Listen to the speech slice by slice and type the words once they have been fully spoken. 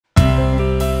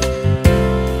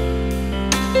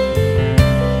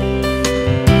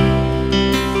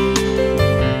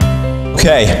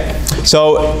Okay,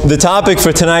 so the topic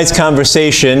for tonight's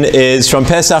conversation is from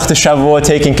Pesach to Shabuot,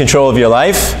 taking control of your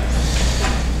life.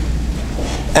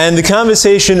 And the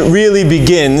conversation really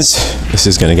begins, this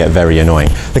is going to get very annoying.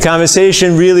 The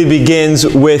conversation really begins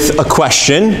with a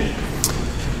question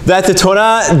that the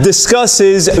Torah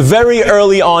discusses very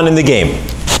early on in the game.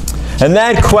 And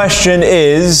that question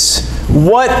is,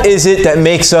 what is it that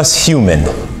makes us human?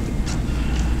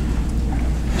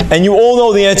 And you all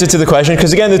know the answer to the question,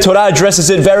 because again, the Torah addresses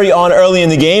it very early in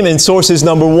the game in sources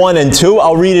number 1 and 2.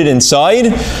 I'll read it inside.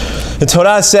 The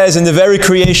Torah says, in the very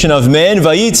creation of man,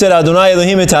 Vayitzer Adonai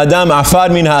Elohim et Adam afar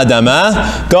min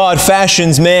ha'adama. God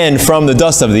fashions man from the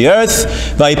dust of the earth.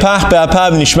 Vayipach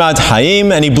be'apav nishmat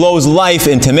hayim. And he blows life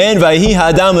into man. Vayihi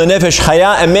ha'adam lenefesh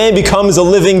chaya. And man becomes a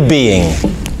living being.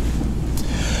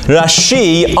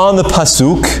 Rashi, on the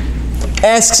Pasuk,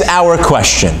 asks our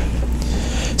question.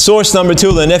 Source number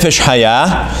 2, lenefesh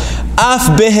haya.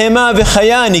 Af behema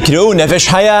v'chaya nikru nefesh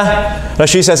haya.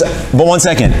 Rashi says, but one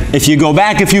second. If you go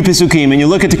back a few Pesukim and you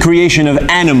look at the creation of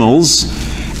animals,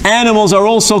 animals are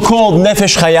also called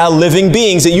nefesh chaya, living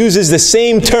beings. It uses the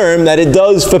same term that it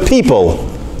does for people.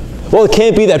 Well, it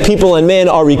can't be that people and man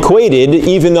are equated,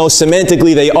 even though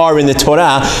semantically they are in the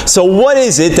Torah. So what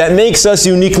is it that makes us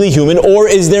uniquely human, or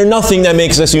is there nothing that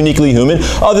makes us uniquely human,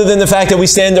 other than the fact that we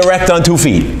stand erect on 2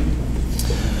 feet?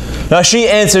 Rashi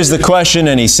answers the question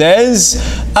and he says,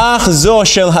 Ach zo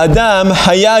shel hadam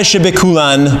haya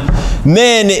shebekulan.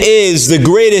 Man is the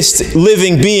greatest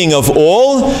living being of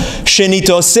all.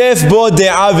 Shenitosef bo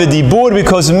de'ah v'dibur,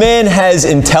 because man has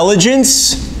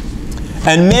intelligence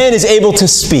and man is able to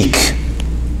speak.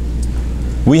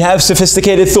 We have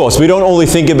sophisticated thoughts. We don't only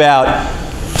think about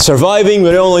surviving,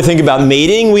 we don't only think about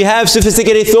mating, we have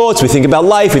sophisticated thoughts. We think about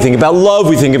life, we think about love,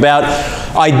 we think about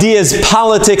ideas,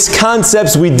 politics,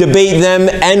 concepts, we debate them,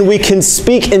 and we can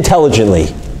speak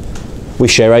intelligently. We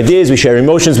share ideas, we share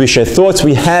emotions, we share thoughts,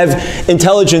 we have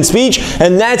intelligent speech,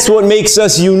 and that's what makes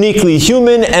us uniquely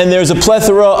human, and there's a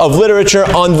plethora of literature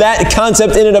on that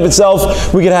concept in and of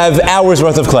itself. We could have hours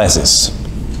worth of classes.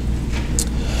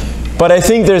 But I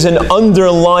think there's an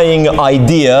underlying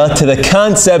idea to the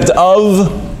concept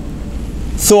of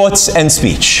thoughts and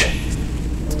speech.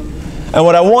 And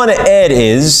what I want to add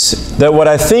is that what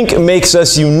I think makes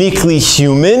us uniquely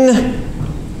human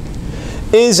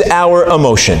is our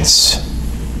emotions.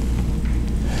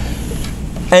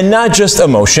 And not just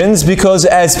emotions, because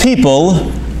as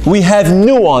people, we have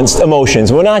nuanced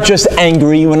emotions. We're not just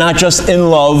angry, we're not just in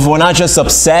love, we're not just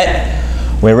upset,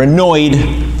 we're annoyed,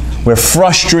 we're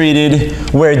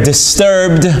frustrated, we're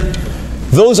disturbed.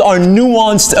 Those are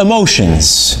nuanced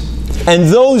emotions. And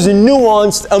those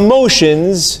nuanced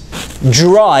emotions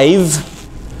drive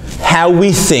how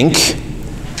we think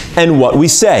and what we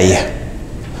say.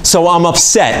 So I'm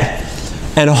upset,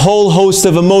 and a whole host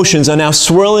of emotions are now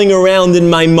swirling around in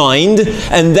my mind,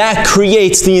 and that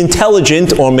creates the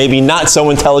intelligent, or maybe not so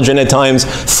intelligent at times,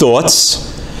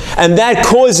 thoughts, and that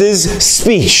causes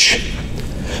speech.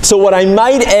 So what I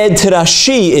might add to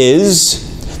Rashi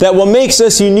is that what makes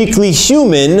us uniquely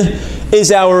human is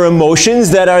our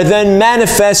emotions that are then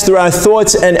manifest through our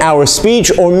thoughts and our speech,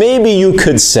 or maybe you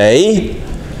could say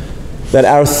that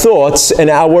our thoughts and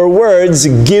our words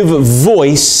give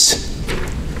voice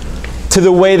to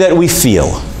the way that we feel.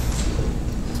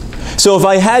 So if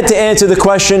I had to answer the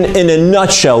question in a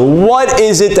nutshell, what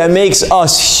is it that makes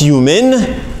us human?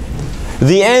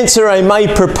 The answer I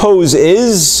might propose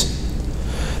is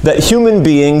that human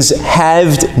beings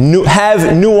have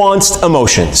nuanced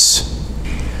emotions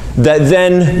that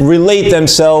then relate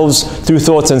themselves through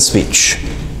thoughts and speech.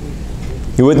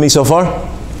 You with me so far?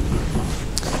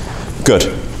 Good.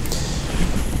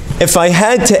 If I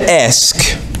had to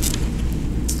ask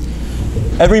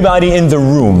everybody in the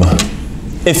room,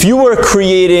 if you were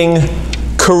creating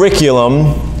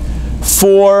curriculum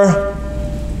for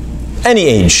any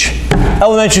age,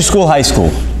 elementary school, high school,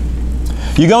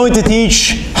 you're going to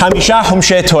teach Hamisha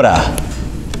Humshei Torah.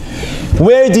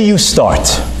 Where do you start?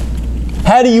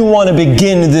 How do you want to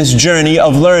begin this journey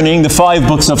of learning the 5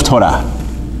 books of Torah?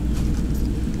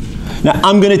 Now,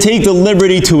 I'm going to take the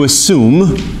liberty to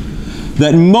assume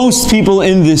that most people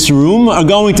in this room are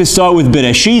going to start with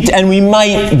Bereshit, and we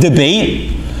might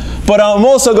debate, but I'm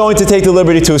also going to take the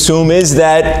liberty to assume is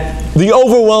that the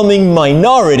overwhelming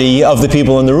minority of the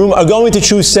people in the room are going to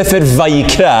choose Sefer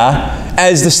Vayikra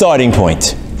as the starting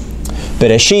point.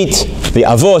 Bereshit, the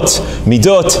Avot,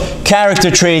 Midot,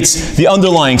 character traits, the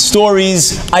underlying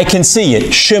stories, I can see it.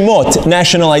 Shemot,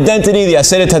 national identity, the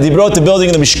Aseret HaDibrot, the building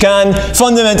of the Mishkan,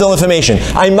 fundamental information.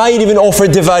 I might even offer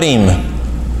Devarim,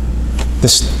 the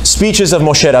speeches of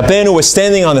Moshe Rabbeinu. We're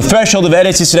standing on the threshold of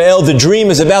Eretz Yisrael. The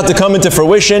dream is about to come into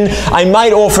fruition. I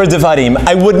might offer Devarim.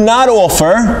 I would not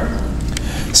offer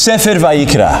Sefer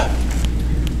Vayikra.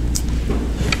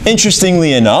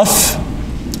 Interestingly enough,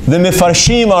 the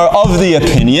Mefarshim are of the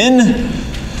opinion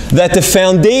that the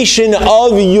foundation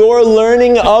of your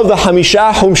learning of the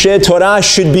Hamishah Humshei Torah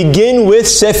should begin with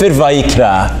Sefer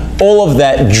Vayikra. All of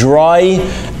that dry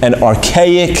and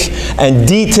archaic and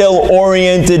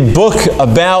detail-oriented book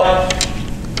about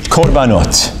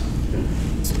Korbanot.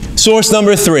 Source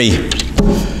number 3.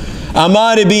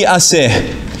 Amar Rabbi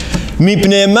Aseh.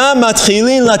 מפני מה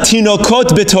מתחילים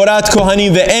לתינוקות בתורת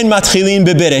כהנים ואין מתחילים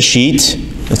בבראשית?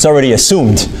 It's already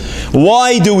assumed.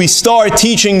 Why do we start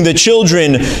teaching the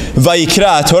children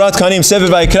Vayikra, Torat Kohanim, Sefer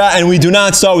Vayikra, and we do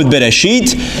not start with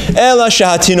Bereshit? אלא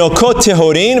שהתינוקות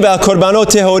טהורין והקורבנות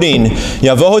טהורין.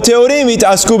 יבואו טהורים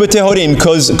ויתעסקו בטהורים.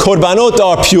 Because korbanot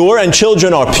are pure and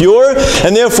children are pure,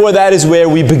 and therefore that is where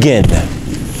we begin.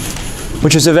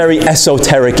 Which is a very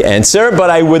esoteric answer, but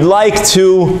I would like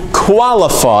to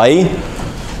qualify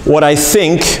what I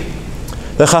think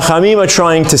the Chachamim are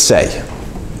trying to say.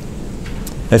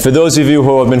 And for those of you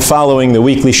who have been following the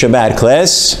weekly Shabbat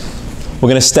class, we're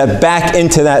going to step back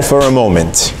into that for a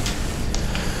moment.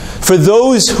 For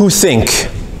those who think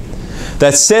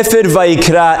that Sefer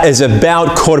Vayikra is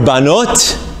about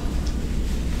Korbanot,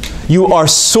 you are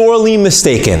sorely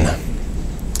mistaken.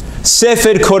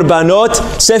 Sefer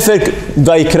Korbanot, Sefer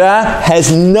Vayikra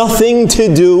has nothing to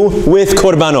do with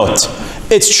Korbanot.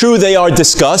 It's true they are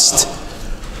discussed,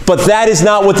 but that is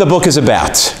not what the book is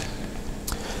about.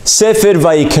 Sefer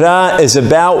Vayikra is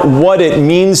about what it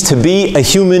means to be a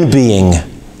human being.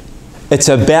 It's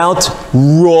about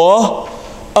raw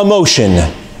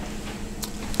emotion.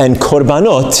 And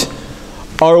Korbanot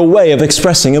are a way of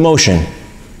expressing emotion.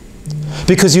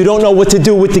 Because you don't know what to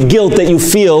do with the guilt that you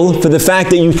feel for the fact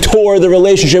that you tore the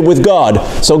relationship with God.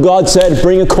 So God said,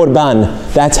 bring a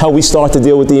korban. That's how we start to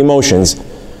deal with the emotions.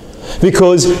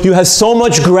 Because you have so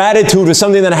much gratitude for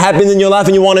something that happened in your life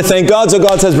and you want to thank God, so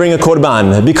God says, bring a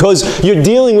korban. Because you're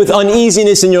dealing with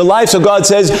uneasiness in your life, so God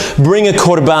says, bring a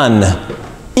korban.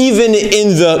 Even in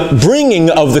the bringing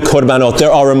of the korbanot,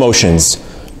 there are emotions.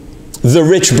 The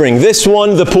rich bring this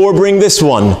one, the poor bring this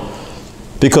one.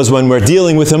 Because when we're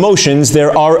dealing with emotions,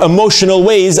 there are emotional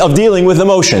ways of dealing with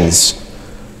emotions.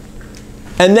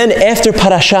 And then after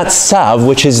Parashat Tzav,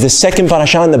 which is the second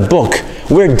parasha in the book,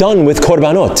 we're done with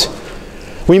Korbanot.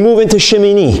 We move into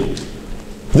Shemini.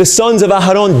 The sons of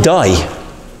Aharon die.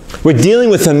 We're dealing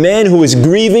with a man who is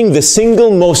grieving the single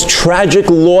most tragic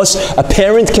loss a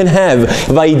parent can have.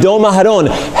 Vaidom Aharon.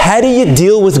 How do you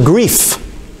deal with grief?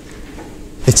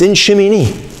 It's in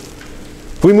Shemini.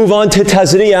 We move on to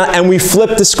Tazria and we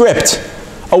flip the script.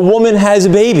 A woman has a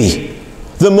baby.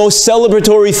 The most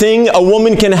celebratory thing a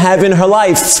woman can have in her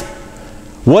life.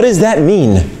 What does that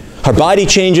mean? Her body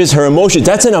changes, her emotions.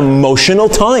 That's an emotional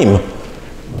time.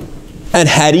 And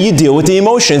how do you deal with the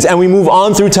emotions? And we move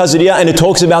on through Tazria and it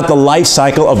talks about the life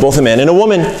cycle of both a man and a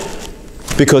woman.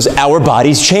 Because our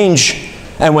bodies change.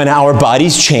 And when our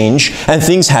bodies change and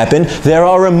things happen, there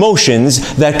are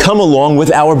emotions that come along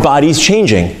with our bodies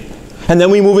changing. And then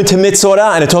we move into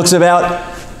Mitzorah and it talks about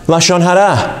Lashon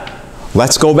Hara.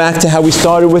 Let's go back to how we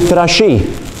started with Rashi.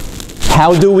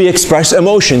 How do we express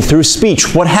emotion? Through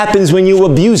speech. What happens when you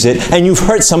abuse it and you've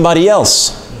hurt somebody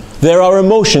else? There are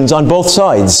emotions on both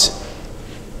sides.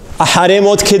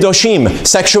 Aharemot Kedoshim,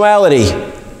 sexuality.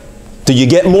 Do you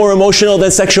get more emotional than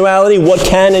sexuality? What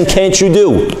can and can't you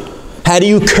do? How do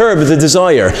you curb the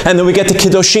desire? And then we get to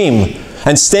Kedoshim.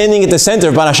 And standing at the center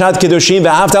of Parashat Kedoshim,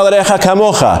 Ve'ahavta l'recha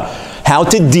kamocha. How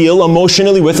to deal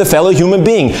emotionally with a fellow human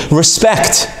being.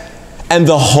 Respect. And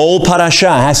the whole parasha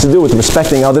has to do with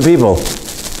respecting other people.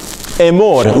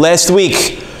 Emor, last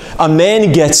week, a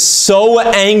man gets so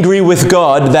angry with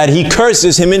God that he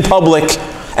curses him in public.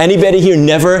 Anybody here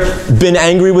never been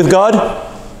angry with God?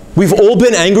 We've all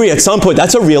been angry at some point.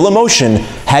 That's a real emotion.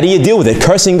 How do you deal with it?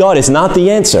 Cursing God is not the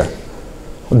answer.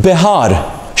 Behar,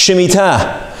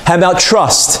 Shemitah. How about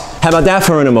trust? How about that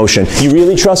for an emotion? You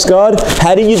really trust God?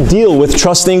 How do you deal with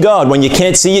trusting God when you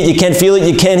can't see it, you can't feel it,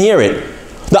 you can't hear it?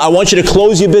 I want you to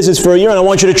close your business for a year and I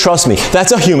want you to trust me.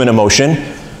 That's a human emotion.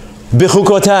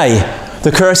 Bichukotai,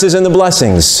 the curses and the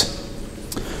blessings.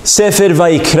 Sefer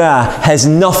Vayikra has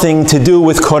nothing to do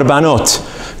with Korbanot.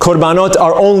 Korbanot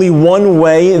are only one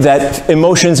way that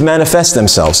emotions manifest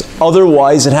themselves.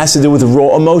 Otherwise, it has to do with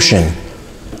raw emotion.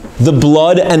 The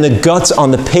blood and the guts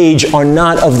on the page are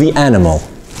not of the animal.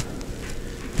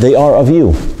 They are of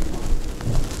you.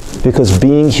 Because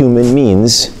being human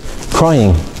means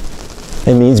crying.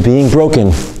 It means being broken.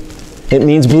 It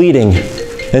means bleeding.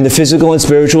 in the physical and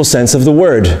spiritual sense of the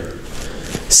word.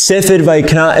 Sefer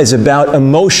Vayikra is about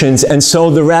emotions, and so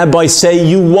the rabbis say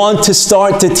you want to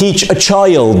start to teach a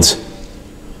child.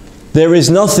 There is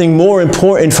nothing more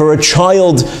important for a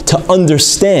child to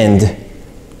understand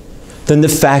than the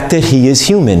fact that he is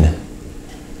human.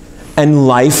 And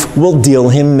life will deal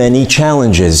him many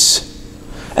challenges.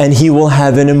 And he will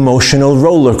have an emotional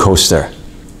roller coaster.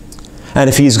 And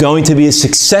if he's going to be a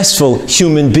successful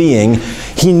human being,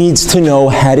 he needs to know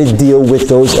how to deal with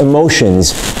those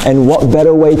emotions. And what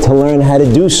better way to learn how to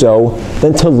do so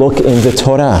than to look in the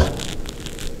Torah?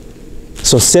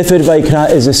 So Sefer Vayikra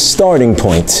is a starting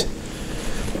point.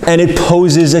 And it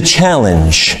poses a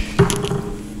challenge.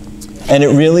 And it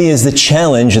really is the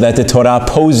challenge that the Torah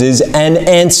poses and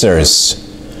answers.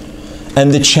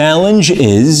 And the challenge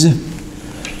is,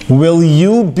 will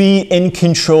you be in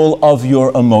control of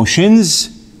your emotions,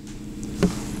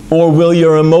 or will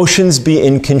your emotions be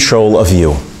in control of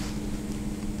you?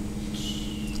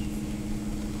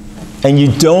 And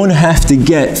you don't have to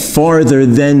get farther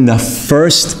than the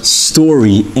first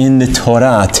story in the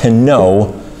Torah to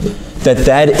know that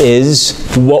that is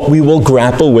what we will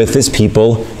grapple with as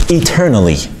people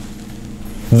eternally.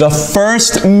 The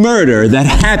first murder that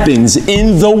happens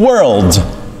in the world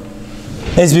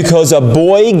is because a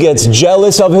boy gets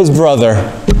jealous of his brother.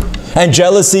 And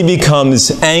jealousy becomes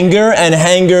anger, and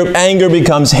anger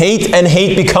becomes hate, and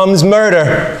hate becomes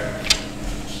murder.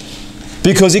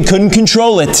 Because he couldn't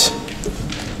control it.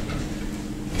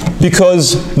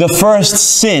 Because the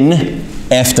first sin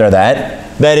after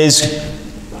that is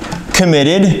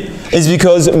committed, is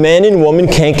because man and woman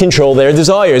can't control their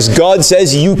desires. God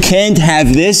says you can't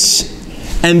have this,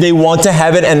 and they want to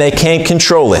have it, and they can't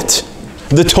control it.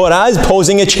 The Torah is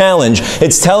posing a challenge.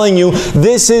 It's telling you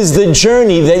this is the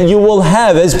journey that you will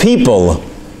have as people.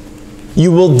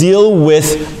 You will deal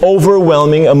with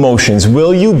overwhelming emotions.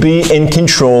 Will you be in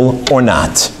control or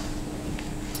not?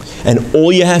 And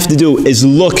all you have to do is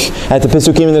look at the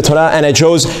Pesukim in the Torah, and I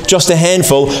chose just a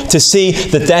handful to see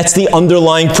that that's the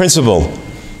underlying principle.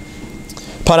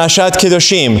 Parashat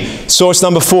Kedoshim, source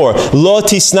number 4. Lo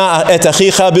tisna et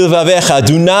achicha bilvavecha.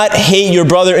 Do not hate your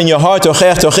brother in your heart.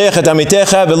 Tochech tochech et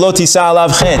amitecha velo tisa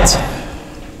alav chet.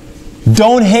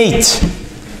 Don't hate.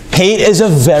 Hate is a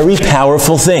very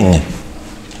powerful thing.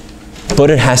 But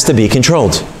it has to be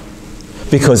controlled.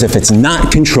 Because if it's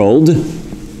not controlled,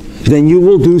 then you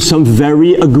will do some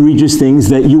very egregious things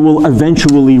that you will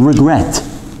eventually regret.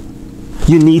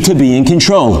 You need to be in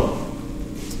control.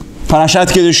 Parashat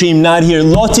Kedoshim, not here.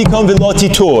 Lo tikom v'lo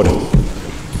titor.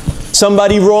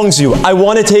 Somebody wrongs you. I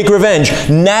want to take revenge.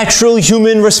 Natural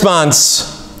human response.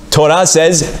 Torah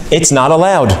says it's not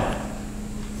allowed.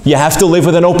 You have to live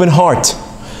with an open heart.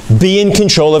 Be in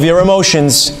control of your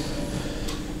emotions.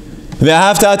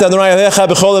 Famous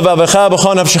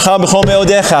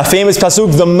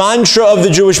pasuk, the mantra of the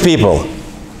Jewish people.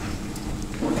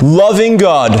 Loving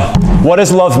God. What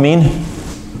does love mean?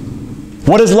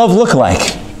 What does love look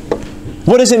like?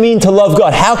 What does it mean to love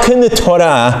God? How can the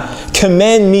Torah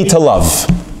command me to love?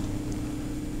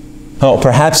 Oh,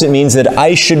 perhaps it means that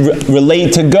I should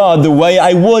relate to God the way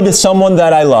I would someone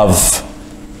that I love.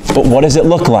 But what does it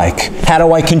look like? How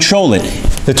do I control it?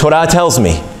 The Torah tells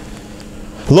me.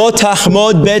 Lo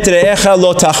tachmod bet re'echa,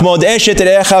 lo tachmod eshet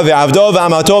re'echa, ve'avdo,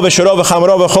 ve'amato, ve'shoro,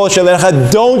 ve'chamro, ve'chol shel re'echa.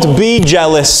 Don't be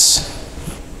jealous.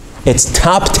 It's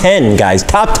top 10, guys.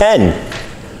 Top 10.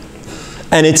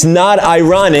 And it's not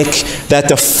ironic that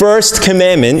the first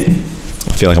commandment,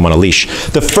 I feel like I'm on a leash.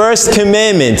 The first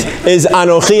commandment is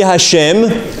Anochi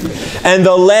Hashem, and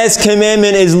the last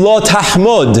commandment is Lo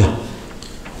Tahmod.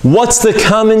 What's the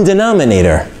common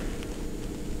denominator?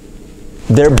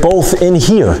 They're both in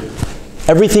here.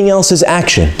 Everything else is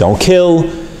action. Don't kill,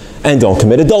 and don't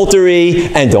commit adultery,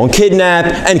 and don't kidnap,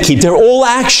 and keep. They're all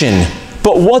action.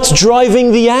 But what's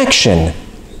driving the action?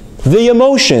 The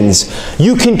emotions.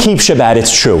 You can keep Shabbat,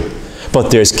 it's true.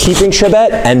 But there's keeping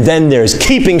Shabbat, and then there's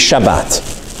keeping Shabbat.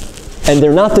 And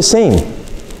they're not the same.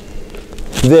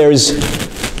 There's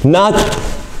not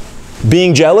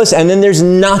being jealous, and then there's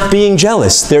not being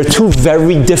jealous. They're two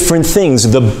very different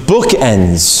things. The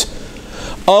bookends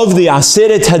of the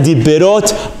Aseret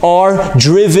HaDibirot are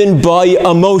driven by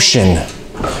emotion.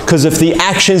 Because if the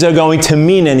actions are going to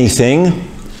mean anything,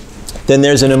 then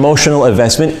there's an emotional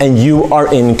investment, and you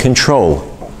are in control.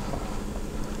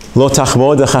 Lo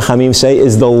Tachmod, the Chachamim say,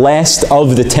 is the last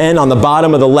of the 10 on the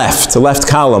bottom of the left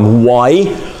column. Why?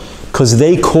 Because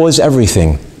they cause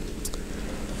everything.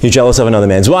 You're jealous of another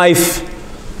man's wife,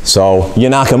 so you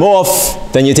knock him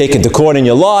off, then you take it to court and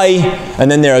you lie, and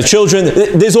then there are children.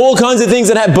 There's all kinds of things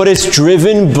that happen, but it's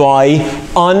driven by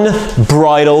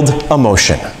unbridled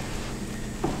emotion.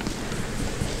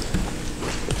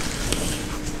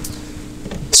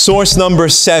 Source number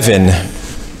 7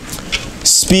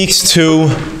 speaks to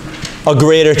a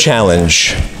greater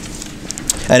challenge.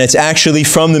 And it's actually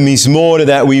from the Mizmor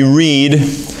that we read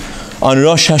on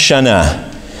Rosh Hashanah.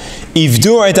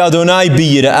 Ivdur et Adonai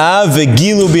biyir'ah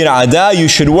v'gilu bir'ada. You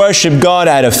should worship God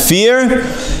out of fear,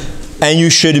 and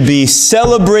you should be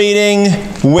celebrating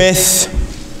with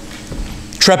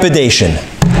trepidation.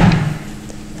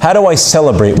 How do I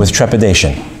celebrate with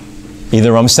trepidation?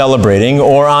 Either I'm celebrating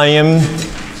or I am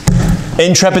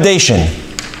in trepidation.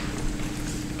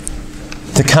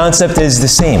 The concept is the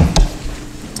same.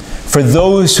 For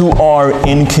those who are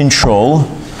in control,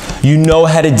 you know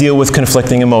how to deal with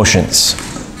conflicting emotions.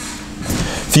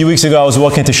 A few weeks ago, I was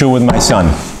walking to shul with my son.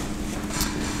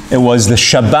 It was the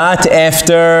Shabbat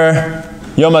after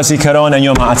Yom HaZikaron and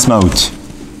Yom HaAtzmaut.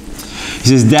 He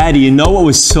says, Daddy, you know what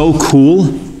was so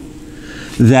cool?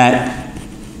 That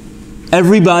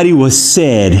everybody was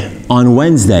sad on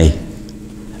Wednesday.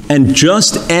 And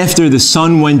just after the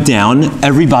sun went down,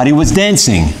 everybody was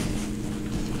dancing.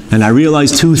 And I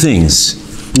realized 2 things.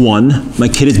 1, my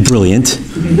kid is brilliant.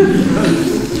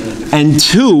 And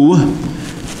 2,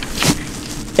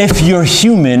 if you're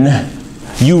human,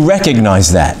 you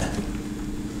recognize that.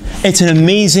 It's an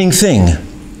amazing thing.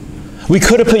 We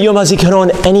could have put Yom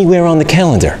HaZikaron anywhere on the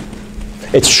calendar.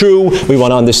 It's true, we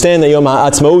want to understand that Yom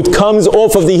HaAtzmaut comes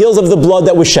off of the heels of the blood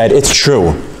that was shed. It's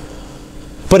true.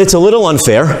 But it's a little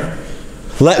unfair.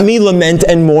 Let me lament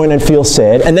and mourn and feel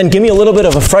sad, and then give me a little bit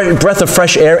of a breath of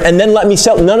fresh air, and then let me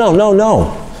sell.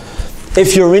 No.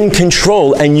 If you're in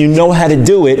control and you know how to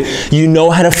do it, you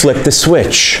know how to flip the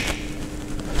switch.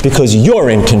 Because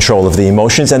you're in control of the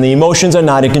emotions, and the emotions are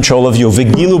not in control of you.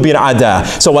 V'gilu bir'ada.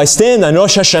 So I stand on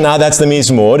Rosh Hashanah, that's the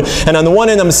Mizmor, and on the one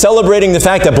hand I'm celebrating the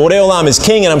fact that Borei Olam is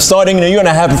king, and I'm starting a new year, and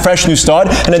I have a fresh new start,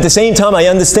 and at the same time I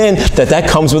understand that that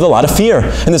comes with a lot of fear,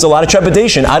 and there's a lot of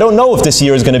trepidation. I don't know if this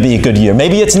year is going to be a good year.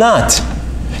 Maybe it's not.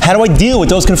 How do I deal with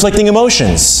those conflicting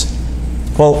emotions?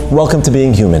 Well, welcome to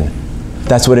being human.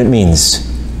 That's what it means.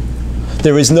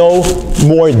 There is no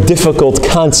more difficult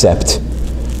concept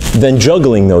than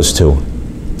juggling those two.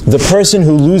 The person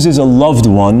who loses a loved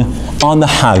one on the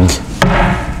Hag,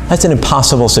 that's an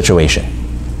impossible situation.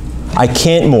 I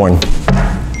can't mourn.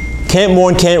 Can't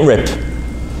mourn, can't rip.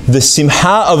 The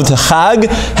Simcha of the Hag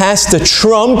has to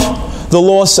trump the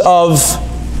loss of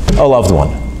a loved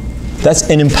one. That's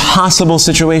an impossible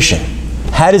situation.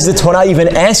 How does the Torah even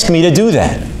ask me to do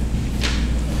that?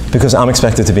 Because I'm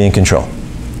expected to be in control.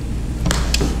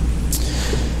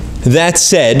 That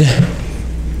said,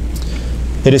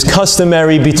 it is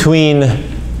customary between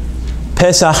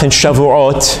Pesach and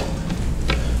Shabuot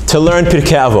to learn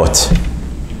Pirkei Avot.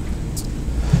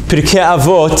 Pirkei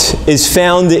Avot is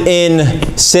found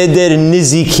in Seder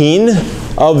Nizikin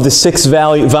of the 6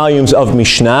 volumes of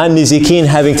Mishnah. Nizikin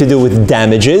having to do with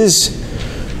damages.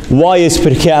 Why is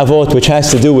Pirkei Avot, which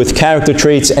has to do with character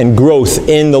traits and growth,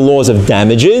 in the laws of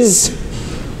damages?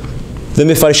 The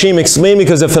Mefarshim explain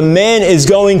because if a man is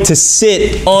going to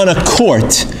sit on a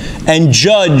court and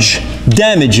judge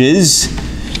damages,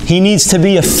 he needs to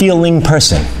be a feeling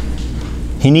person.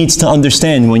 He needs to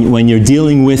understand when you're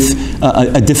dealing with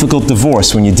a difficult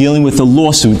divorce, when you're dealing with a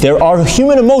lawsuit, there are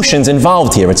human emotions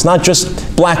involved here. It's not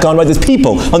just black on white. There's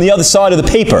people on the other side of the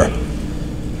paper.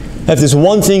 If there's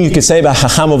one thing you could say about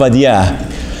Chacham Ovadia,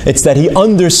 it's that he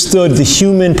understood the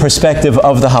human perspective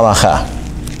of the halacha.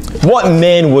 What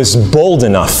man was bold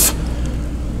enough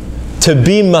to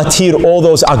be matir all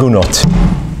those agunot?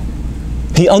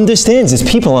 He understands there's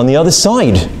people on the other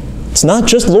side. It's not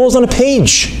just laws on a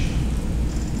page.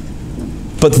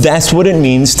 But that's what it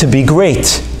means to be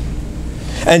great.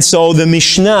 And so the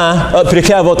Mishnah,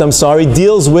 Pirkei Avot,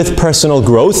 deals with personal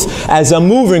growth as I'm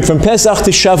moving from Pesach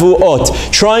to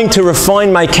Shavuot, trying to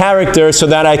refine my character so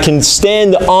that I can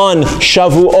stand on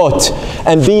Shavuot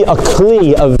and be a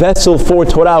kli, a vessel for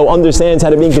Torah who understands how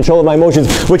to be in control of my emotions,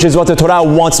 which is what the Torah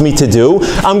wants me to do.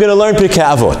 I'm going to learn Pirkei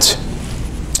Avot.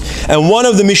 And one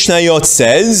of the Mishnayot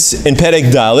says, in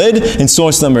Perek Daled, in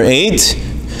source number 8,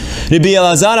 Rabbi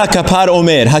Elazar HaKapar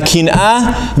Omer,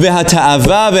 Hakin'ah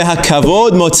v'hata'ava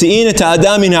v'hakavod motzi'in et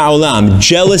ha'adam min ha'olam.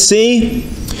 Jealousy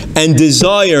and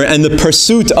desire and the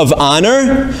pursuit of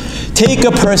honor take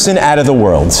a person out of the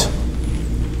world.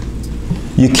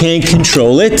 You can't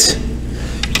control it.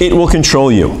 It will control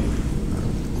you.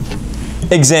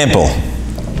 Example.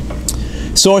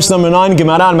 Source number 9,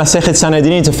 Gemara al Masechet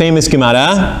Sanhedrin. It's a famous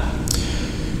Gemara.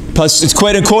 It's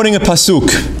quoting a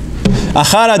pasuk.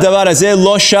 After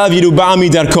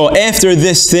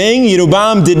this thing,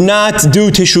 Yerubam did not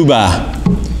do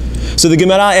teshubah. So the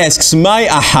Gemara asks, "My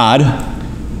ahad."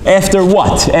 After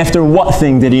what? After what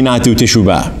thing did he not do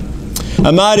teshubah?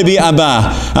 אמר רבי אבא,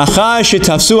 אחר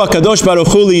שתפסו הקדוש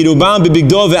ברוך הוא לירובעם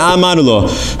בבגדו ואמר לו,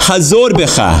 חזור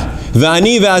בך,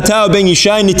 ואני ואתה ובן ישי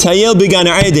נטייל בגן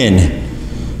עדן.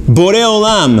 Borei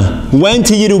Olam went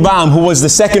to Yerubam, who was the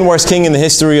second worst king in the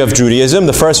history of Judaism.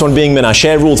 The first one being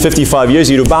Menashe, ruled 55 years.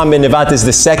 Yerubam ben Nevat is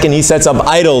the second. He sets up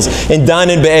idols in Dan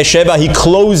and Be'esheba. He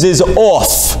closes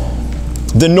off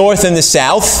the north and the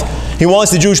south. He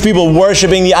wants the Jewish people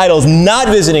worshiping the idols, not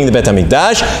visiting the Beit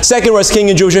HaMikdash. Second worst king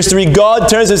in Jewish history. God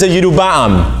turns and says,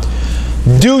 Yerubam,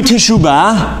 do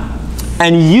teshubah,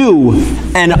 and you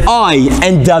and I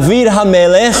and David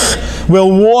HaMelech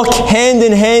will walk hand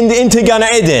in hand into Gan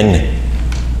Eden.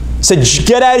 It's a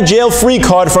get out of jail free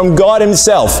card from God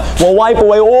himself. We'll wipe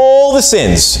away all the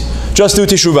sins. Just do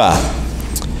teshuvah.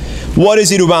 What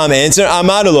does Yerubam answer?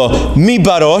 Amar lo, mi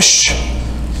barosh.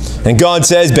 And God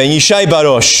says, ben Yishai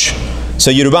barosh.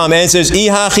 So Yerubam answers,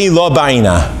 ihachi lo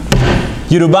ba'ina.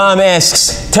 Yerubam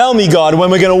asks, tell me God, when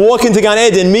we're going to walk into Gan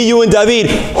Eden, me, you and David,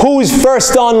 who's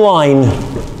first online?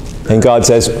 And God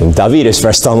says, David is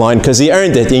first online because he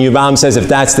earned it. And Yerubam says, if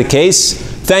that's the case,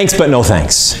 thanks but no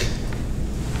thanks.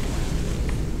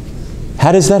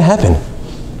 How does that happen?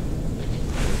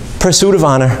 Pursuit of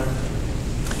honor,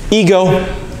 ego,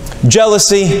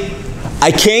 jealousy.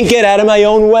 I can't get out of my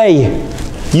own way.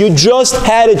 You just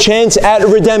had a chance at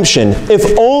redemption.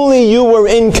 If only you were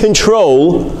in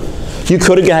control, you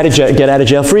could have got a get out of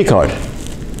jail free card.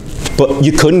 But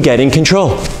you couldn't get in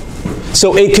control.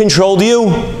 So it controlled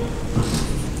you.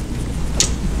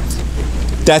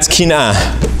 That's kin'ah.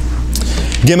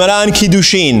 Gemara and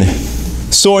Kiddushin,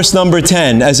 source number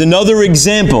 10, as another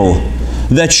example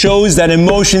that shows that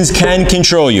emotions can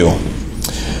control you.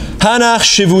 Hanach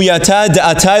shivuyata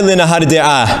da'atai lenahar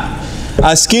de'ah.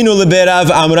 Askinu leberav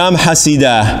amram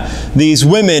hasida. These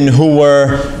women who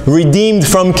were redeemed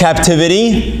from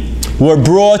captivity were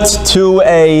brought to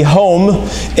a home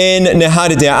in Nehar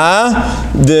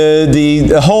De'ah,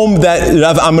 the home that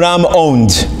Rav Amram owned.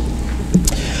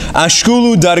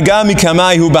 Ashkulu darga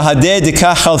mikamaihu bahadeh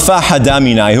deka chalfa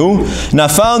hadaminaihu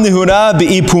nafal nihura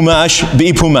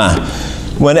be'ipuma.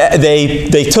 When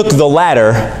they took the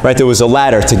ladder, right, there was a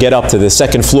ladder to get up to the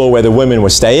second floor where the women were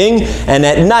staying, and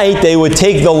at night they would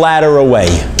take the ladder away.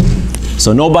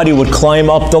 So nobody would climb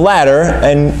up the ladder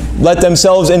and let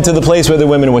themselves into the place where the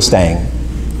women were staying.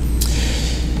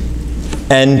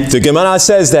 And the Gemara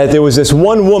says that there was this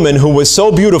one woman who was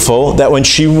so beautiful that when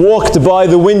she walked by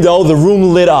the window, the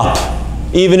room lit up,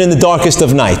 even in the darkest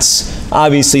of nights.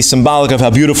 Obviously symbolic of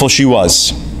how beautiful she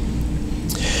was.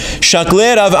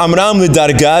 Shakle Rav Amram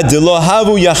ledarga delo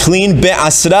havu yachlin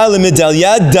be'asra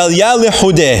lemedalya dalya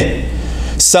lehudeh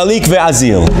salik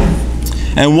ve'azil.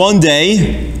 And one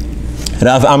day,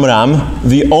 Rav Amram,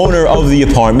 the owner of the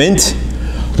apartment,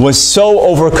 was so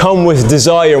overcome with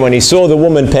desire when he saw the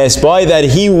woman pass by that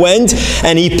he went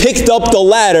and he picked up the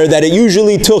ladder that it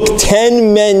usually took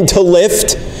 10 men to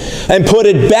lift and put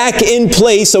it back in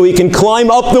place so he can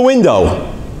climb up the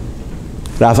window.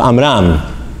 Rav Amram,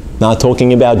 not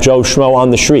talking about Joe Schmo on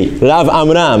the street. Rav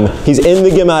Amram, he's in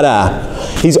the Gemara.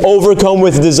 He's overcome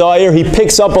with desire. He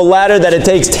picks up a ladder that it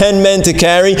takes 10 men to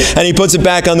carry and he puts it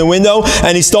back on the window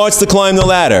and he starts to climb the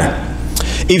ladder.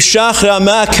 He gets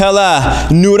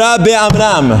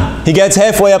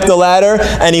halfway up the ladder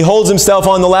and he holds himself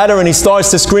on the ladder and he starts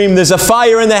to scream, there's a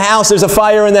fire in the house, there's a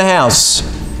fire in the house.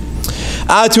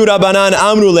 Atu Rabbanan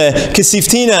Amrule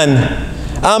Kisiftinan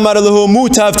Amar lahu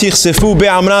mutav tichsefu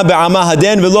be'amra be'ama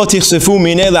haden velo tichsefu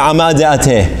mineh le'ama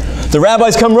de'ateh. The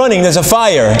rabbis come running, there's a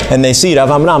fire, and they see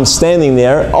Rav Amram standing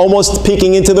there, almost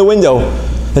peeking into the window.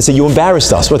 They say, you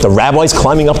embarrassed us. What, the rabbis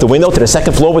climbing up the window to the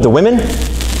second floor with the women?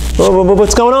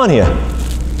 What's going on here?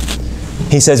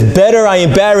 He says, better I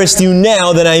embarrassed you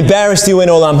now than I embarrassed you in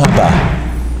Olam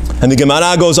Haba. And the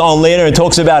Gemara goes on later and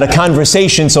talks about a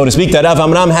conversation, so to speak, that Rav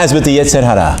Amram has with the Yetzer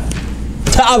Hara.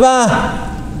 Ta'ava!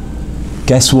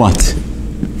 Guess what?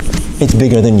 It's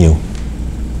bigger than you.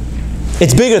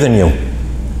 It's bigger than you.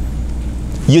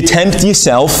 You tempt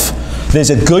yourself, there's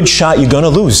a good shot you're going to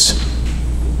lose.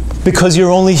 Because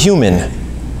you're only human.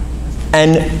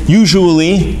 And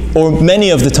usually, or much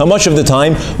of the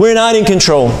time, we're not in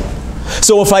control.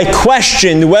 So if I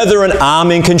question whether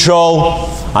I'm in control,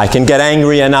 I can get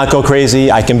angry and not go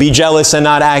crazy. I can be jealous and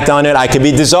not act on it. I can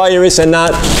be desirous and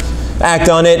not act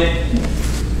on it.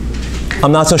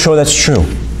 I'm not so sure that's true.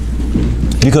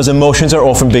 Because emotions are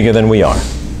often bigger than we are.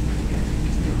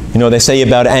 You know, they say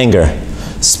about anger,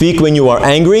 speak when you are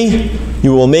angry,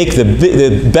 you will make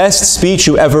the best speech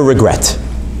you ever regret.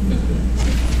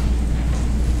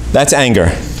 That's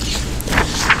anger.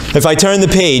 If I turn the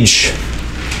page,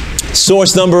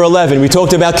 source number 11, we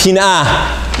talked about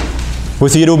kin'ah.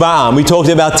 with Yeruba'am. We talked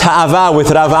about Ta'ava with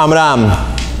Rav Amram.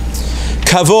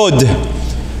 Kavod.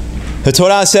 The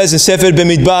Torah says in Sefer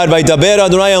B'midbar, "Vaydaber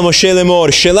Adonai al Moshe lemor,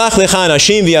 Shelach lecha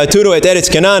anashim v'yaturu et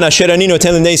eretz Canaan asher ani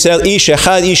noten l'nei Yisrael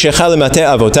ish echad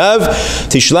lemateh avotav,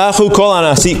 tishlachu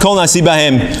kol nasi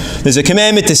bahem." There's a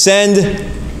commandment to send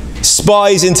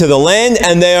spies into the land,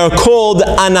 and they are called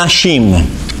anashim.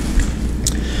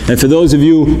 And for those of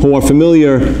you who are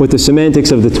familiar with the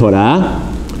semantics of the Torah,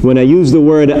 when I use the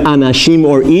word anashim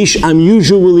or ish, I'm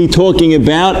usually talking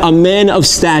about a man of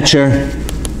stature.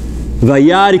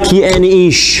 Vayar ki en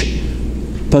ish.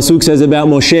 Pasuk says about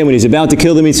Moshe when he's about to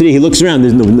kill the Mitzri, he looks around.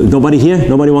 There's nobody here.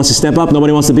 Nobody wants to step up.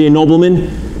 Nobody wants to be a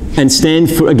nobleman and stand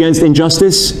against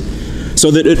injustice. So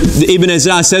that Ibn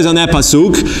Ezra says on that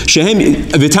pasuk, Shehem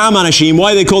v'tam anashim.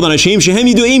 Why are they called anashim? Shehem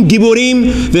yiduim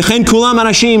giborim v'chen kulam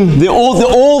anashim. They're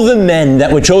all the men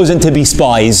that were chosen to be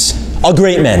spies are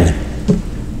great men.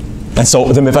 And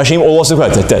so the Mefashim all also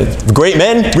the great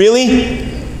men, really?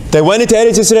 They went into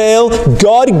Eretz Yisrael,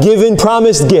 God-given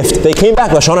promised gift. They came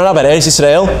back, Lashon Hara, at Eretz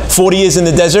Yisrael, 40 years in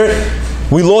the desert.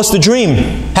 We lost the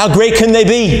dream. How great can they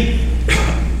be?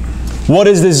 What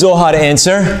does the Zohar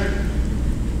answer?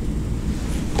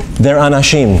 They're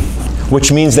anashim,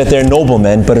 which means that they're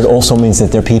noblemen, but it also means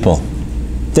that they're people.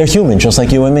 They're human, just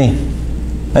like you and me.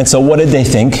 And so what did they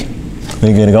think?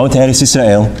 We're going to go into Eretz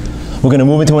Yisrael. We're going to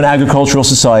move into an agricultural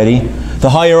society.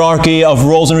 The hierarchy of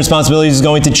roles and responsibilities is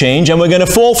going to change, and we're going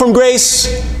to fall from grace.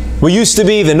 We used to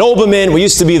be the noblemen, we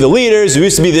used to be the leaders, we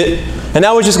used to be and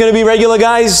now we're just going to be regular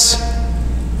guys.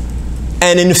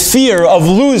 And in fear of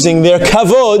losing their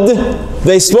kavod,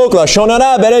 they spoke Lashon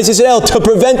Hara B'Eretz Yisrael to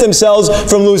prevent themselves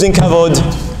from losing kavod.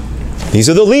 These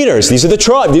are the leaders, these are the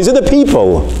tribe, these are the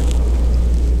people.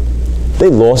 They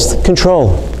lost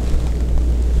control.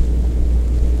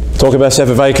 Talk about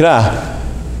Sefer Vayikra.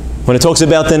 When it talks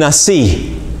about the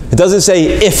Nasi, it doesn't say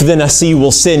if the Nasi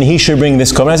will sin, he should bring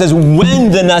this korban. It says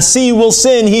when the Nasi will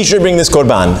sin, he should bring this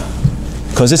korban.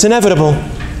 Because it's inevitable.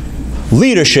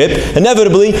 Leadership,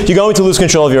 inevitably, you're going to lose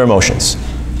control of your emotions.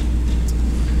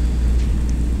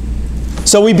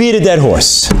 So we beat a dead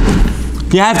horse.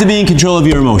 You have to be in control of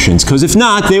your emotions, because if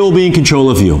not, they will be in control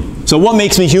of you. So what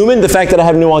makes me human? The fact that I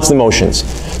have nuanced emotions.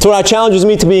 Torah challenges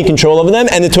me to be in control of them,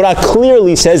 and the Torah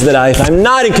clearly says that if I'm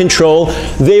not in control,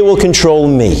 they will control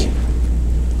me.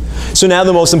 So now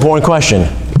the most important question.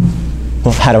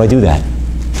 Well, how do I do that?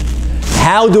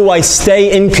 How do I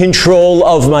stay in control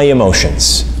of my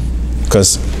emotions?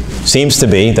 Because it seems to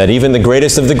be that even the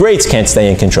greatest of the greats can't stay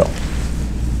in control.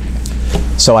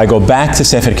 So I go back to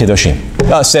Sefer Kedoshim,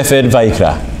 Sefer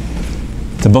Vayikra.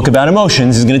 The book about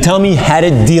emotions is going to tell me how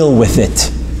to deal with it.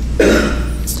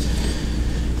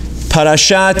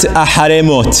 Parashat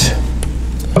Aharemot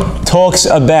talks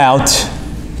about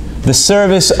the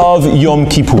service of Yom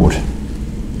Kippur.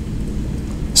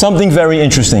 Something very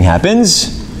interesting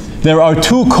happens. There are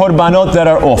two korbanot that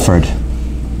are offered.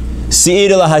 Se'ir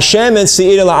LaHashem and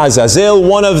Se'ir LaAzazel.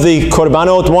 One of the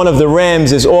korbanot, one of the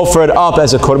rams is offered up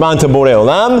as a korban to Borei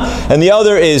Olam, and the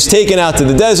other is taken out to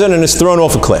the desert and is thrown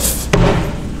off a cliff.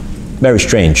 Very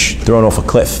strange, thrown off a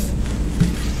cliff.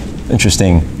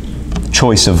 Interesting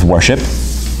choice of worship.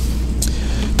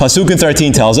 Pasuk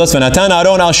 13 tells us, "V'natan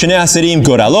Aaron al shnei asirim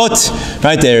goralot."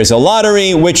 Right, there is a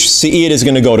lottery. Which se'ir is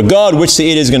going to go to God? Which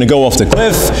se'ir is going to go off the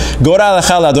cliff? Goral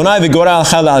echal Adonai v'goral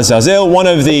echal Azazel. One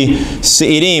of the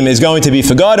se'irim is going to be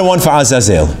for God and one for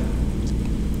Azazel.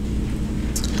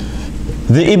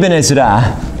 The Ibn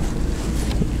Ezra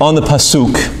on the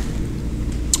pasuk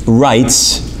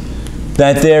writes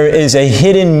that there is a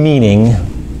hidden meaning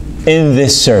in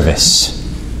this service.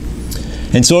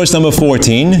 In source number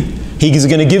 14. He's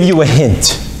going to give you a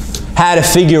hint how to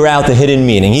figure out the hidden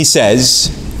meaning. He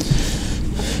says,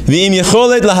 "V'im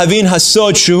yecholet lahavin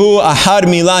hasod shuhu ahar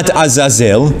milat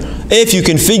Azazel." If you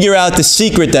can figure out the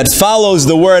secret that follows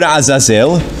the word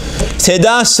Azazel,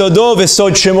 teda sodo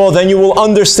v'sod shemo, then you will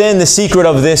understand the secret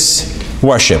of this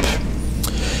worship.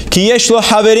 Ki yesh lo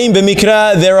haverim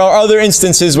b'mikra, there are other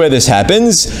instances where this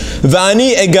happens.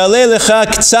 V'ani egale lecha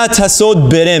k'tzat hasod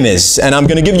beremez, and I'm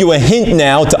going to give you a hint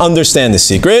now to understand the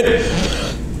secret.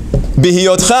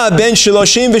 B'hiyotcha ben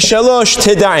shloshim v'shalosh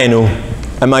teda'enu,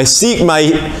 and my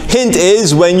hint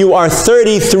is when you are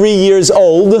 33 years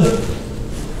old,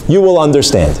 you will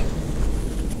understand.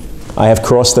 I have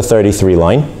crossed the 33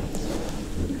 line,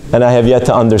 and I have yet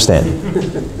to understand.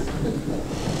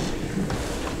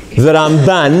 The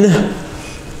Ramban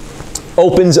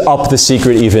opens up the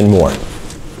secret even more.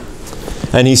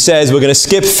 And he says, we're going to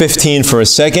skip 15 for a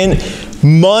second.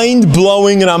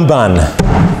 Mind-blowing Ramban.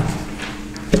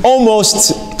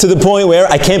 Almost to the point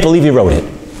where I can't believe he wrote it.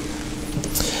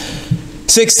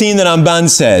 16, the Ramban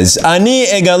says, Ani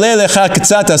egale lecha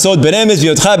k'tzat asod beremez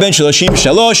v'yotcha ben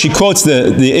 33. He quotes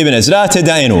the Ibn Ezra,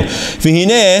 Teda'enu.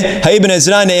 V'hineh ha'Ibn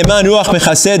Ezra ne'eman ruach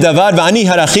mechaseh davar v'ani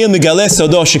harachil megale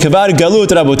sodo shekavar galut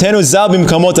rabotenu zal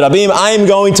b'mkamot rabim. I am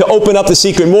going to open up the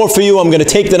secret more for you. I'm going to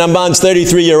take the Ramban's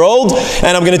 33-year-old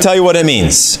and I'm going to tell you what it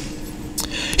means.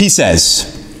 He says,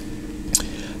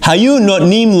 Hayu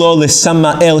notnim lo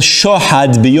l'sama'el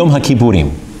shohad b'yom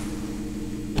ha'kippurim.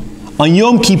 On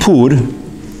Yom Kippur,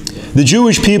 the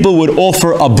Jewish people would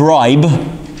offer a bribe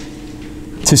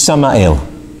to Samael,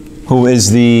 who is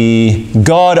the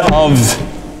god of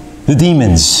the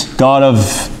demons, god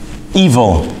of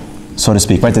evil, so to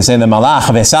speak. Right? They say the Malach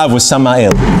of Esav was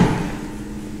Samael.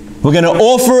 We're going to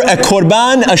offer a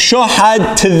korban, a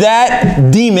shohad, to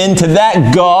that demon, to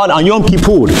that god on Yom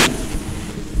Kippur.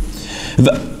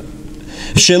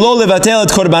 Shelo levatel et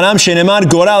korbanam shenemar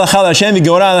gora lecha l'Hashem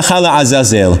v'gora lecha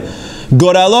le'azazel.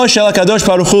 Goralo shel HaKadosh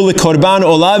Baruch Hu lekorban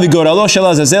olav v'goralo shel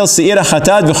Azazel se'ir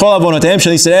ha'chatat v'chol avonotehem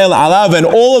shel Yisrael alav. And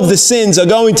all of the sins are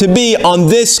going to be on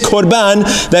this korban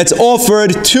that's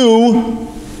offered to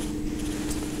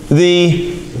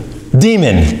the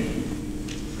demon.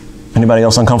 Anybody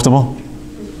else uncomfortable?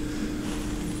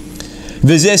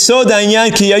 V'zeh sod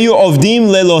ha'inyan ki yayu ovdim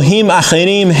le'elohim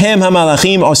acherim hem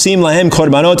ha'malachim osim lahem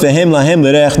korbanot v'hem lahem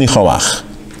l'reach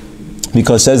nichoach.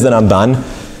 Because says the Ramban,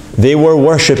 they were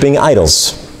worshipping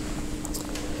idols.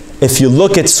 If you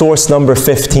look at source number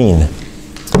 15,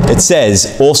 it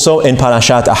says also in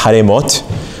Parashat Aharemot,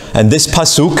 and this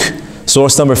pasuk,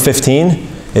 source number 15,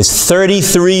 is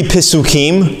 33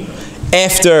 pisukim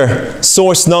after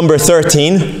source number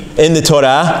 13 in the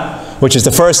Torah, which is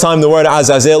the first time the word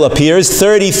Azazel appears,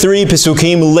 33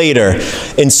 Pesukim later.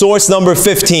 In source number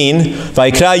 15,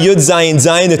 Vaikra Yud Zayin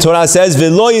Zayin, the Torah says,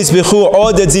 V'lo yizbichu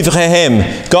od et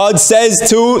zivchehem. God says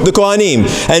to the Kohanim,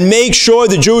 and make sure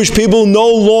the Jewish people no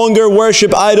longer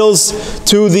worship idols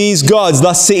to these gods.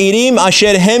 L'seirim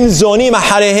asher hem zonim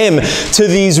aharehem, to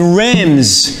these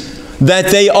rams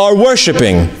that they are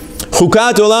worshipping.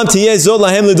 Chukat olam tiyeh zod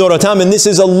lahem lidorotam, and this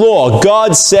is a law.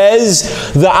 God says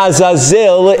the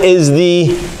Azazel is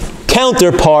the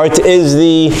counterpart, is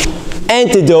the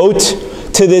antidote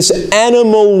to this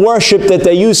animal worship that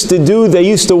they used to do. They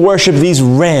used to worship these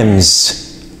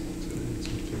rams.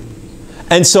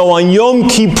 And so on Yom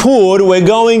Kippur, we're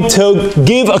going to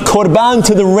give a korban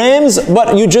to the rams,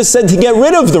 but you just said to get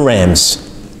rid of the rams.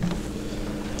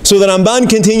 So the Ramban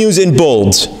continues in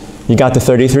bold. You got the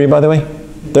 33, by the way?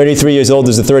 33 years old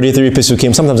is the 33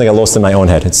 Pesukim. Sometimes I get lost in my own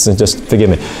head. It's just, forgive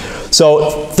me. So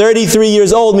 33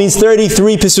 years old means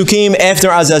 33 Pesukim after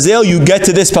Azazel. You get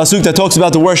to this pasuk that talks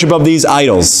about the worship of these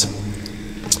idols.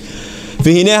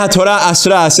 V'hineh ha-Torah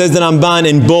asra, says the Ramban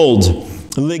in bold.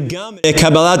 Legamre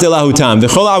kabbalat elahutam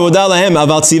v'chol avodah lahem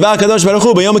aval tziva HaKadosh Baruch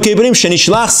Hu b'yom HaKippurim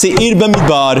shenishlach se'ir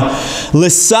b'midbar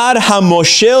l'sar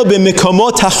ha-moshel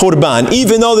b'mekomot ha-churban.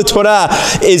 Even though the Torah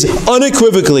is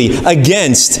unequivocally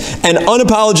against and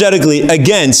unapologetically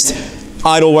against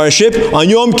idol worship, on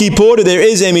Yom Kippur there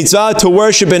is a mitzvah to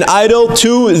worship an idol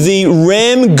to the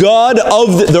ram god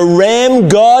of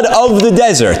the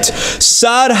desert.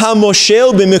 Sar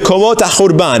ha-moshel b'mekomot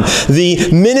ha-churban, the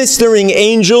ministering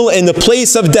angel in the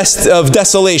place of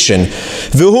desolation.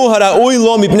 V'hu hara'ui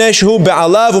lo mipnei shehu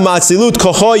be'alav u'ma'atzilut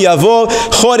kocho yavo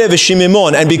chore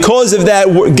v'shimimon. And because of that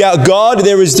God,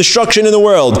 there is destruction in the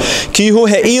world. Ki hu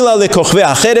he'ila lekochvei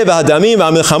ha'cherev v'hadamim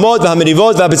v'hamilchamot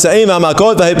v'hamerivot v'habitza'im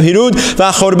v'hamakot v'hapirud.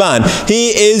 He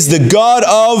is the God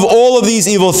of all of these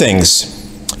evil things.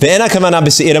 Then the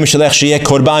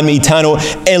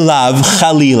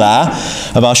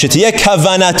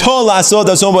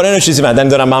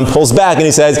Ramban pulls back and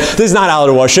he says, this is not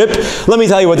idol worship. Let me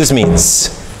tell you what this means.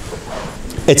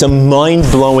 It's a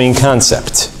mind-blowing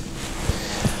concept.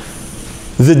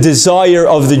 The desire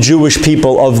of the Jewish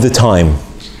people of the time,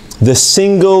 the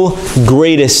single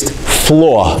greatest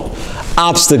flaw,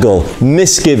 obstacle,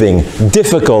 misgiving,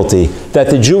 difficulty that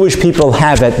the Jewish people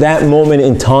have at that moment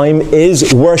in time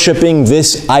is worshiping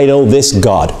this idol, this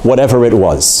God, whatever it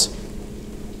was.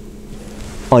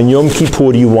 On Yom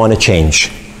Kippur, you want to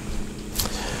change.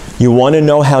 You want to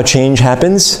know how change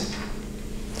happens?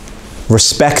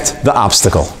 Respect the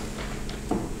obstacle.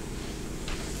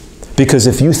 Because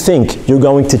if you think you're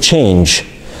going to change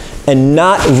and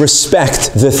not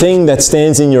respect the thing that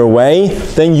stands in your way,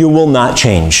 then you will not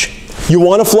change. You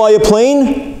want to fly a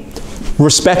plane?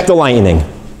 Respect the lightning.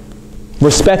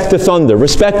 Respect the thunder.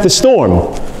 Respect the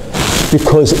storm.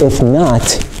 Because if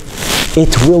not,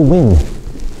 it will win.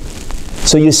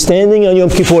 So you're standing on Yom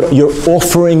Kippur, you're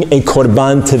offering a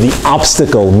korban to the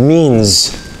obstacle.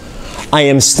 Means, I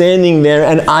am standing there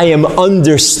and I am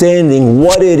understanding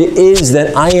what it is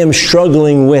that I am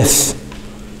struggling with.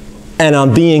 And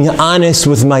I'm being honest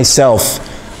with myself.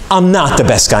 I'm not the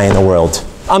best guy in the world.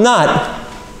 I'm not.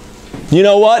 You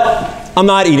know what? I'm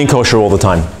not eating kosher all the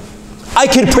time. I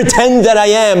could pretend that I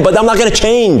am, but I'm not going to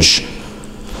change.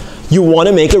 You want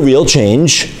to make a real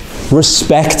change,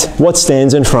 respect what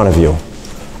stands in front of you.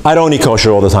 I don't eat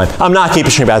kosher all the time. I'm not keeping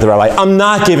Shabbat the Rabbi. I'm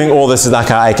not giving all the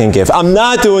tzedakah I can give. I'm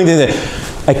not doing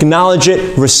this. Acknowledge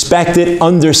it, respect it,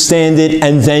 understand it,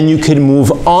 and then you can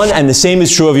move on. And the same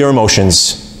is true of your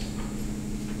emotions.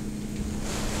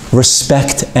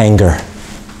 Respect anger.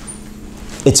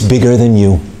 It's bigger than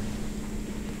you.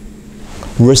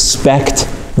 Respect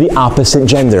the opposite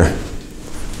gender.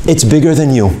 It's bigger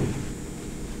than you.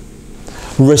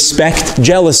 Respect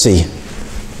jealousy.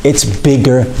 It's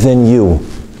bigger than you.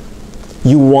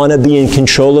 You want to be in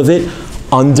control of it?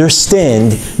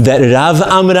 Understand that Rav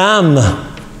Amram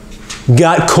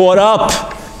got caught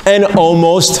up and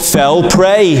almost fell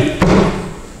prey.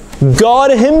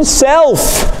 God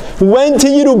himself went to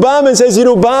Yerubam and says,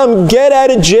 Yerubam, get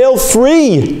out of jail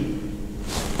free.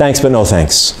 Thanks, but no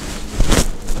thanks.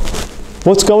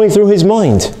 What's going through his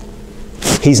mind?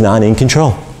 He's not in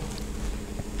control.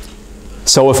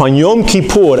 So if on Yom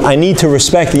Kippur I need to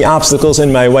respect the obstacles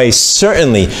in my way,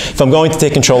 certainly if I'm going to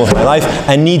take control of my life,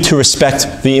 I need to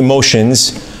respect the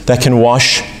emotions that can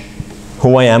wash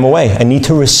who I am away. I need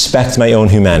to respect my own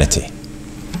humanity.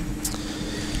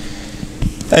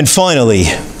 And finally,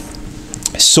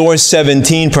 source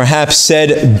 17 perhaps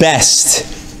said best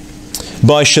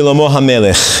by Shlomo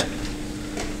HaMelech.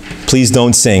 Please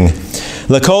don't sing.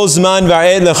 L'kol zman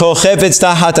v'ed l'chol chefetz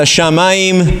tachat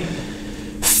hashamayim,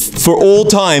 for all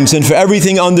times and for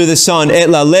everything under the sun, et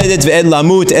laledet ve'et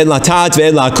lamut, et latat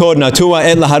ve'et lakod natua,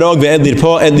 et laharog ve'et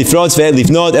lirpo, et lifrotz ve'et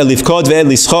lifnod, et lifkod ve'et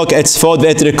lischok, et tzfod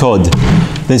ve'et rekod.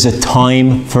 There's a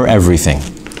time for everything.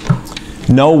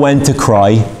 Know when to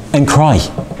cry and cry.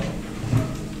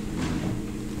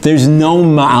 There's no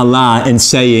ma'ala in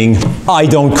saying, I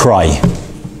don't cry.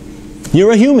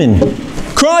 You're a human.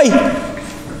 Cry.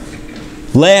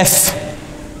 Laugh.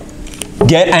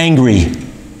 Get angry.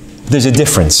 There's a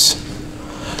difference.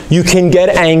 You can get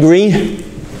angry,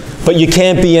 but you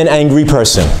can't be an angry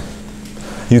person.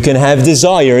 You can have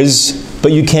desires,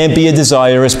 but you can't be a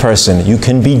desirous person. You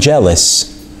can be jealous,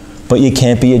 but you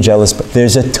can't be a jealous person.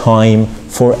 There's a time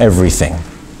for everything.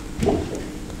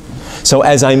 So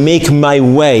as I make my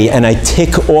way and I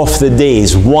tick off the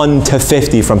days 1 to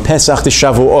 50 from Pesach to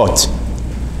Shabuot,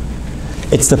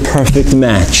 it's the perfect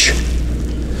match.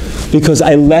 Because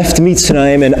I left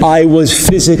Mitzrayim and I was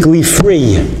physically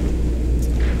free.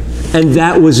 And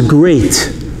that was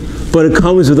great. But it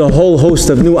comes with a whole host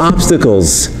of new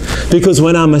obstacles. Because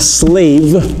when I'm a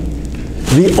slave,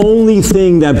 the only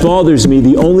thing that bothers me,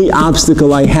 the only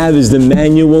obstacle I have is the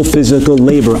manual physical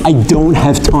labor. I don't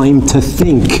have time to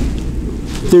think.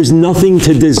 There's nothing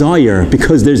to desire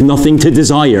because there's nothing to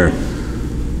desire.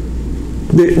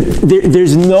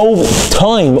 There's no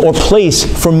time or place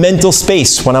for mental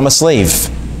space when I'm a slave.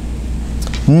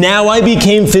 Now I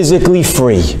became physically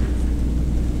free.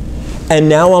 And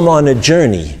now I'm on a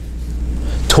journey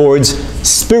towards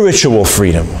spiritual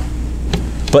freedom.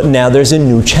 But now there's a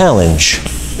new challenge.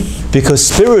 Because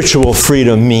spiritual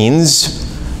freedom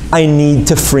means I need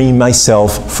to free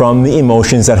myself from the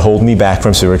emotions that hold me back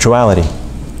from spirituality.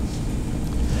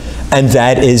 And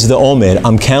that is the Omer.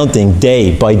 I'm counting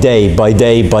day by day by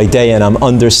day by day, and I'm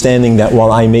understanding that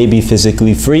while I may be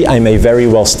physically free, I may very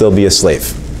well still be a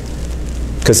slave.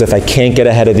 Because if I can't get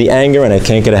ahead of the anger, and I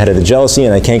can't get ahead of the jealousy,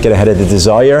 and I can't get ahead of the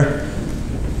desire,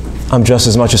 I'm just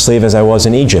as much a slave as I was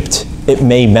in Egypt. It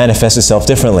may manifest itself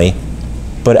differently,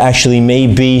 but actually may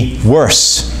be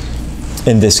worse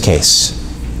in this case.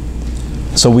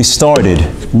 So we started,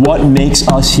 what makes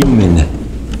us human?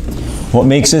 What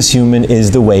makes us human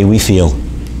is the way we feel.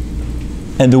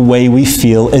 And the way we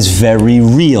feel is very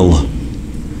real.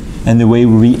 And the way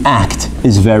we react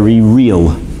is very real.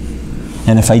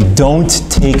 And if I don't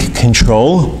take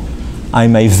control, I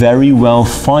may very well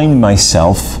find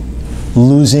myself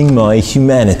losing my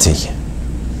humanity.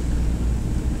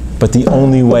 But the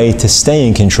only way to stay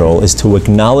in control is to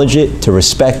acknowledge it, to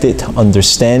respect it, to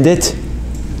understand it,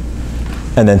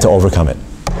 and then to overcome it.